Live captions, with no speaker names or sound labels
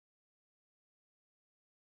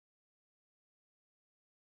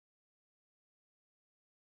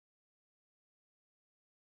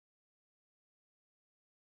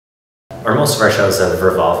or most of our shows have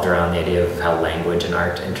revolved around the idea of how language and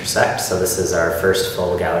art intersect. So this is our first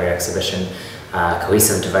full gallery exhibition.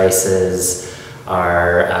 Cohesive devices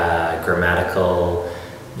are grammatical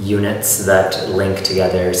units that link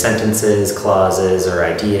together sentences, clauses, or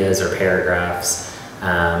ideas, or paragraphs.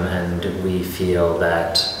 And we feel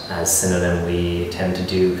that as Synonym we tend to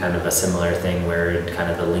do kind of a similar thing. We're kind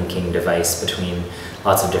of the linking device between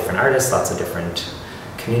lots of different artists, lots of different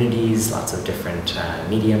communities, lots of different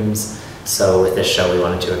mediums. So with this show we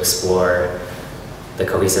wanted to explore the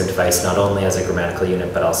cohesive device not only as a grammatical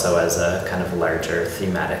unit but also as a kind of larger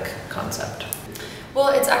thematic concept. Well,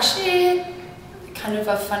 it's actually kind of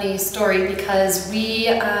a funny story because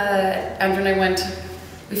Andrew and I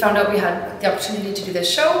we found out we had the opportunity to do this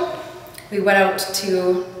show. We went out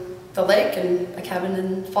to the lake, and a cabin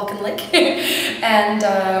in Falcon Lake, and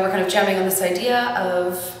we're kind of jamming on this idea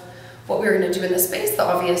of what we were going to do in this space. The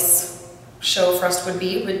obvious show for us would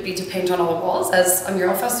be to paint on all the walls as a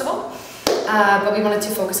mural festival, but we wanted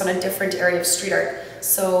to focus on a different area of street art.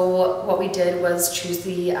 So what we did was choose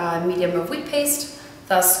the medium of wheat paste,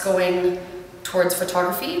 thus going towards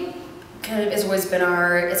photography. Kind of it's always been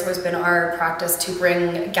our practice to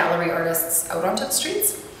bring gallery artists out onto the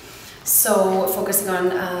streets. So focusing on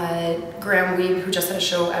Graham Weeb, who just had a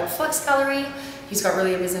show at Flex Gallery. He's got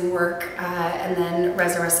really amazing work, and then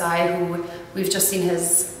Reza Rasai, who we've just seen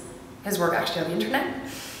his work actually on the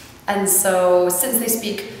internet. And so since they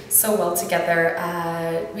speak so well together,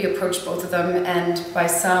 we approached both of them, and by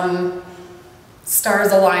some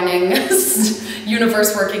stars aligning,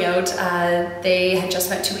 universe working out, they had just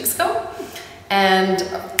met 2 weeks ago and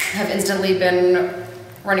have instantly been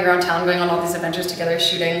running around town going on all these adventures together,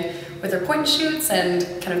 shooting with their point and shoots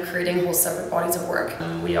and kind of creating whole separate bodies of work.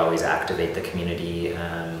 We always activate the community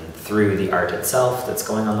through the art itself that's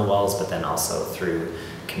going on the walls, but then also through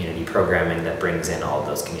community programming that brings in all of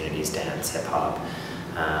those communities: dance, hip-hop.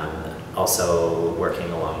 Also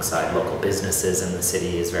working alongside local businesses in the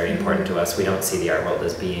city is very important to us. We don't see the art world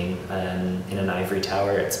as being in an ivory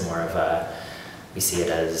tower. It's more of we see it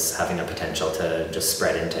as having a potential to just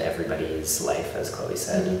spread into everybody's life, as Chloe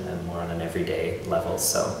said, and more on an everyday level.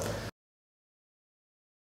 So